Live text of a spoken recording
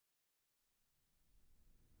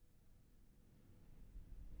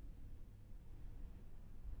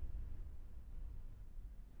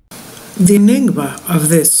The enigma of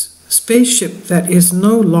this spaceship that is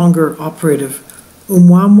no longer operative,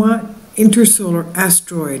 Oumuamua Interstellar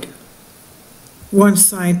Asteroid, one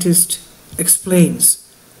scientist explains.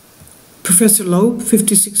 Professor Loeb,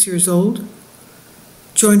 56 years old,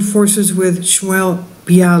 joined forces with Shmuel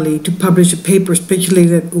Bialy to publish a paper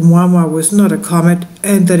speculating that Oumuamua was not a comet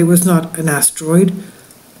and that it was not an asteroid.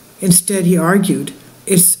 Instead, he argued,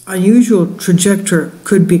 its unusual trajectory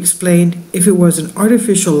could be explained if it was an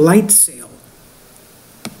artificial light sail.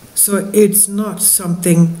 So it's not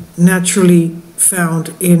something naturally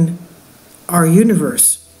found in our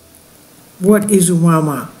universe. What is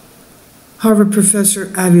Oumuamua? However,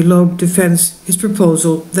 Professor Avi Loeb defends his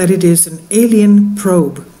proposal that it is an alien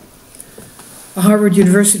probe. A Harvard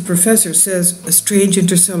University professor says a strange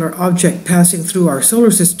interstellar object passing through our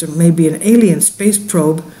solar system may be an alien space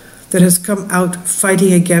probe that has come out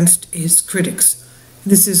fighting against his critics.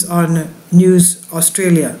 This is on News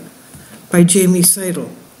Australia by Jamie Seidel.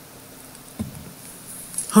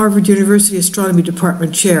 Harvard University Astronomy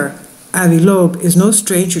Department Chair Avi Loeb is no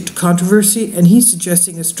stranger to controversy, and he's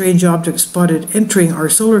suggesting a strange object spotted entering our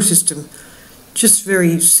solar system just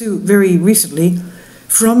very recently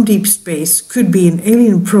from deep space could be an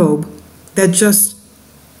alien probe that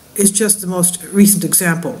is just the most recent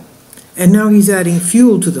example. And now he's adding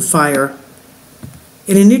fuel to the fire.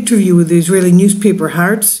 In an interview with the Israeli newspaper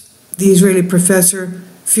Haaretz, the Israeli professor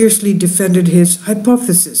fiercely defended his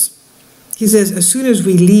hypothesis. He says, as soon as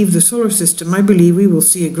we leave the solar system, I believe we will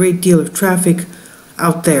see a great deal of traffic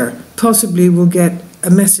out there. Possibly we'll get a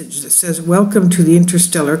message that says, welcome to the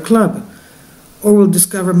Interstellar Club. Or we'll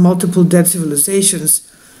discover multiple dead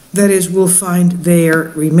civilizations. That is, we'll find their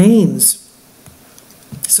remains.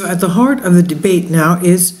 So at the heart of the debate now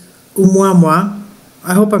is Oumuamua.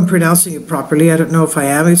 I hope I'm pronouncing it properly. I don't know if I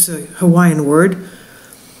am. It's a Hawaiian word.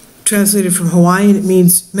 Translated from Hawaiian, it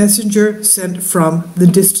means messenger sent from the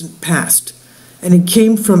distant past. And it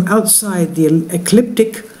came from outside the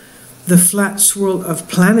ecliptic, the flat swirl of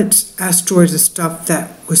planets, asteroids, and stuff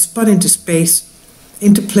that was spun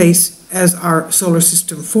into place as our solar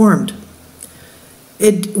system formed.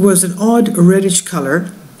 It was an odd reddish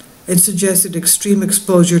color. It suggested extreme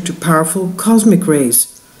exposure to powerful cosmic rays.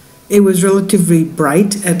 It was relatively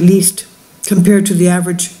bright, at least compared to the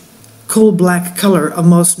average coal-black color of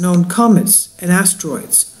most known comets and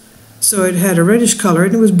asteroids. So it had a reddish color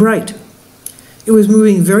and it was bright. It was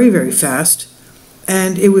moving very, very fast,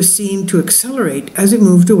 and it was seen to accelerate as it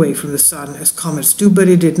moved away from the sun, as comets do, but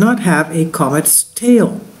it did not have a comet's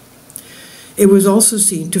tail. It was also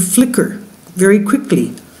seen to flicker very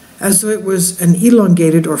quickly, as though it was an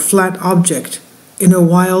elongated or flat object in a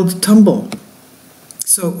wild tumble.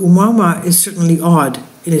 So Oumuamua is certainly odd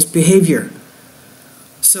in its behavior.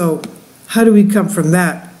 So how do we come from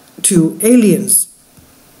that to aliens?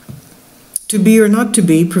 To be or not to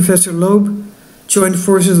be, Professor Loeb joined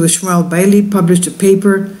forces with Shmuel Bialy, published a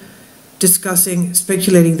paper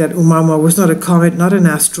speculating that Oumuamua was not a comet, not an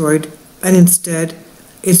asteroid, and instead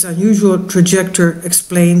its unusual trajectory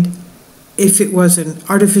explained if it was an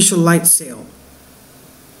artificial light sail.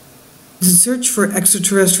 The search for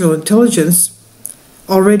extraterrestrial intelligence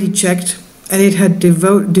already checked, and it had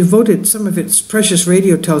devoted some of its precious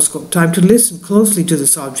radio telescope time to listen closely to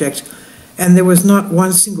this object, and there was not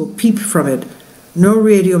one single peep from it. No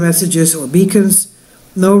radio messages or beacons,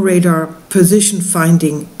 no radar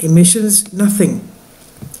position-finding emissions, nothing.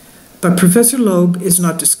 But Professor Loeb is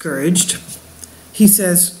not discouraged. He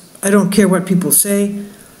says, I don't care what people say.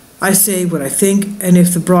 I say what I think, and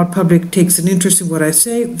if the broad public takes an interest in what I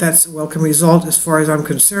say, that's a welcome result as far as I'm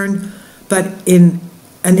concerned. But in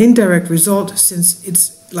an indirect result, since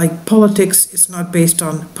it's like politics, it's not based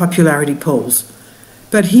on popularity polls.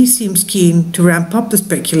 But he seems keen to ramp up the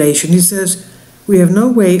speculation. He says, we have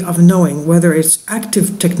no way of knowing whether it's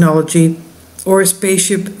active technology or a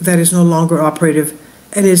spaceship that is no longer operative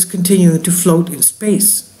and is continuing to float in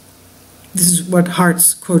space. This is what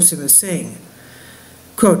Haaretz quotes him as saying.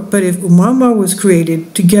 Quote, but if Oumuamua was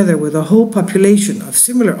created together with a whole population of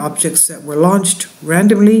similar objects that were launched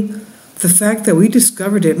randomly, the fact that we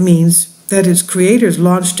discovered it means that its creators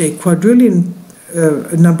launched a quadrillion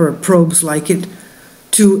number of probes like it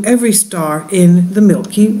to every star in the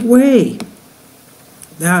Milky Way.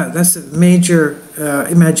 Now, that's a major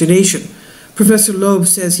imagination. Professor Loeb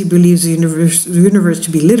says he believes the universe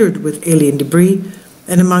to be littered with alien debris,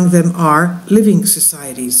 and among them are living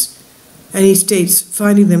societies. And he states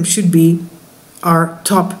finding them should be our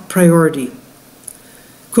top priority.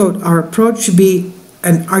 Quote, our approach should be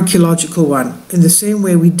an archaeological one. In the same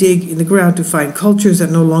way we dig in the ground to find cultures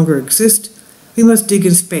that no longer exist, we must dig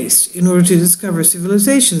in space in order to discover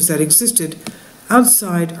civilizations that existed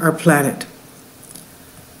outside our planet.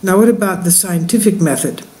 Now, what about the scientific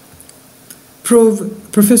method?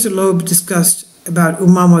 Professor Loeb discussed about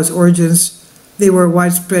Oumuamua's origins. They were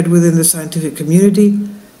widespread within the scientific community.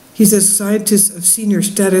 He says scientists of senior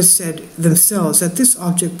status said themselves that this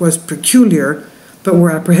object was peculiar, but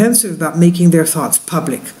were apprehensive about making their thoughts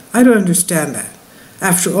public. I don't understand that.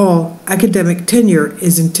 After all, academic tenure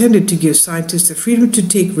is intended to give scientists the freedom to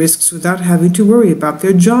take risks without having to worry about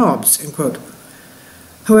their jobs, end quote.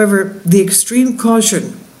 However, the extreme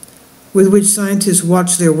caution with which scientists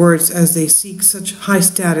watch their words as they seek such high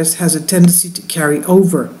status has a tendency to carry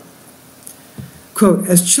over. Quote,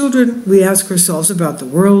 as children, we ask ourselves about the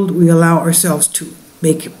world, we allow ourselves to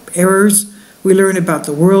make errors, we learn about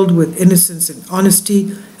the world with innocence and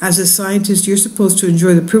honesty. As a scientist, you're supposed to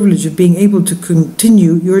enjoy the privilege of being able to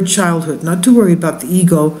continue your childhood, not to worry about the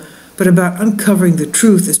ego, but about uncovering the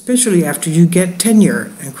truth, especially after you get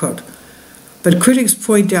tenure, end quote. But critics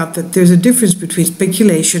point out that there's a difference between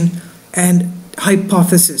speculation and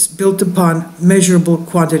hypothesis built upon measurable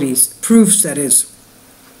quantities, proofs that is.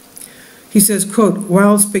 He says, quote,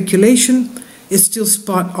 while speculation is still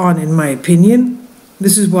spot on in my opinion,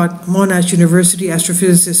 this is what Monash University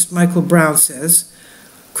astrophysicist Michael Brown says,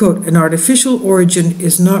 quote, an artificial origin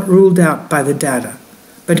is not ruled out by the data,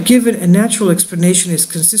 but given a natural explanation is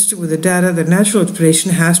consistent with the data, the natural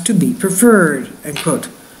explanation has to be preferred, end quote.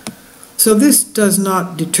 So this does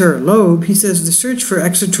not deter Loeb. He says the search for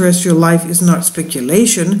extraterrestrial life is not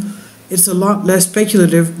speculation. It's a lot less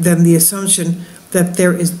speculative than the assumption that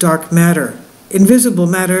there is dark matter, invisible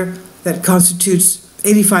matter that constitutes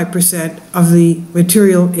 85% of the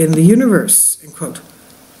material in the universe, end quote.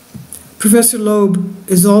 Professor Loeb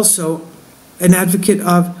is also an advocate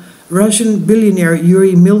of Russian billionaire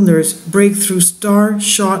Yuri Milner's breakthrough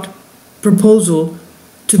star-shot proposal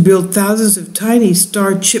to build thousands of tiny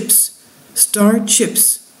star chips,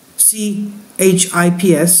 CHIPS,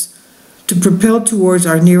 to propel towards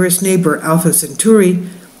our nearest neighbor, Alpha Centauri,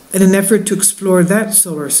 in an effort to explore that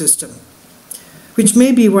solar system. Which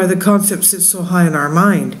may be why the concept sits so high on our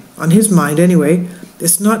mind, on his mind anyway.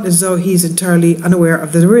 It's not as though he's entirely unaware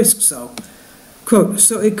of the risks, though. Quote,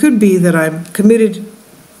 so it could be that I'm committing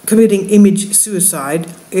image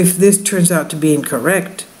suicide if this turns out to be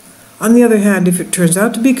incorrect. On the other hand, if it turns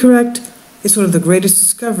out to be correct, it's one of the greatest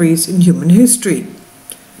discoveries in human history.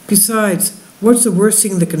 Besides, what's the worst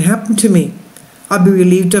thing that can happen to me? I'll be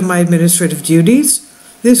relieved of my administrative duties.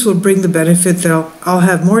 This will bring the benefit that I'll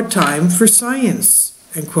have more time for science,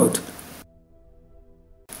 end quote.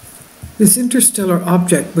 This interstellar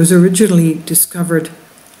object was originally discovered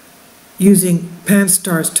using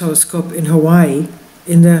Pan-STARRS telescope in Hawaii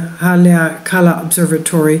in the Haleakala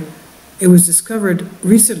Observatory. It was discovered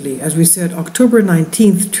recently, as we said, October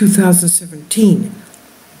 19th, 2017.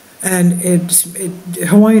 And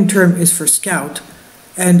Hawaiian term is for scout.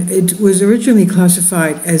 And it was originally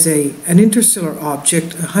classified as an interstellar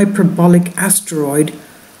object, a hyperbolic asteroid,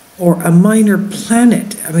 or a minor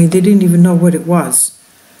planet. I mean, they didn't even know what it was.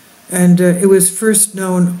 And it was it's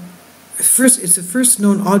the first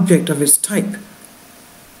known object of its type.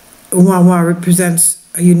 Oumuamua represents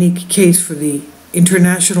a unique case for the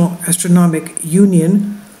International Astronomical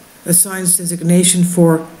Union, a science designation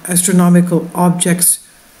for astronomical objects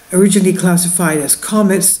originally classified as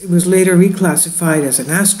comets. It was later reclassified as an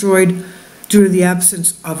asteroid due to the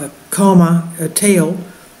absence of a tail,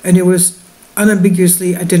 and it was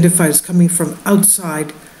unambiguously identified as coming from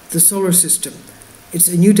outside the solar system. It's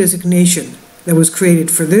a new designation that was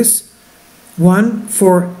created for this. One,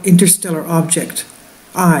 for interstellar object,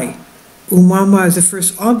 I. Oumuamua is the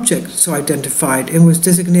first object so identified and was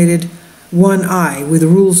designated 1I with the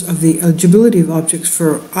rules of the eligibility of objects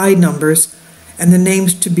for I numbers and the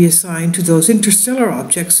names to be assigned to those interstellar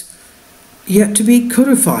objects yet to be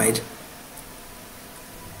codified.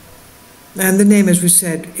 And the name, as we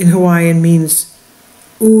said, in Hawaiian means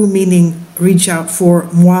U, meaning reach out for,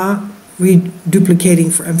 moi,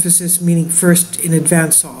 reduplicating for emphasis, meaning first in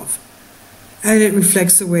advance of. And it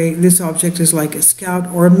reflects the way this object is like a scout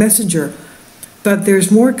or a messenger. But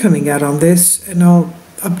there's more coming out on this, and I'll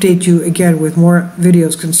update you again with more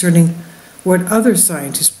videos concerning what other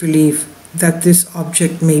scientists believe that this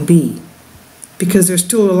object may be, because there's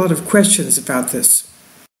still a lot of questions about this.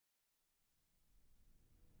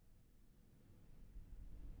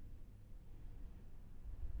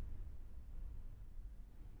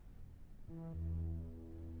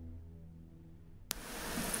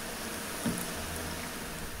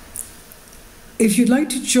 If you'd like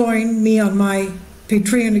to join me on my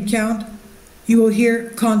Patreon account, you will hear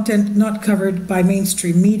content not covered by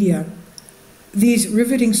mainstream media. These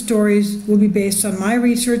riveting stories will be based on my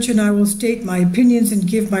research, and I will state my opinions and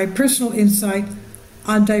give my personal insight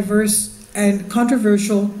on diverse and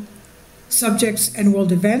controversial subjects and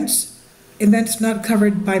world events, events not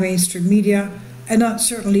covered by mainstream media, and not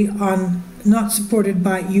supported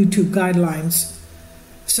by YouTube guidelines.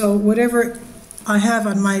 So whatever I have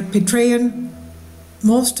on my Patreon,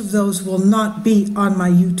 most of those will not be on my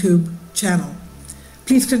YouTube channel.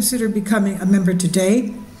 Please consider becoming a member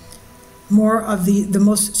today. More of the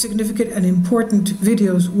most significant and important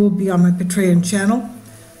videos will be on my Patreon channel.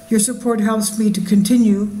 Your support helps me to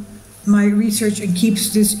continue my research and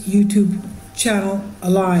keeps this YouTube channel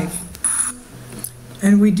alive.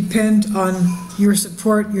 And we depend on your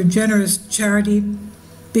support, your generous charity,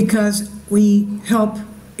 because we help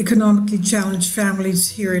economically challenged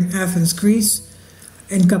families here in Athens, Greece,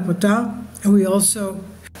 in Kapota, and we also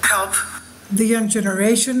help the young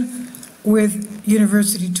generation with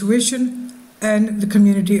university tuition and the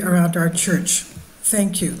community around our church.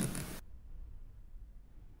 Thank you.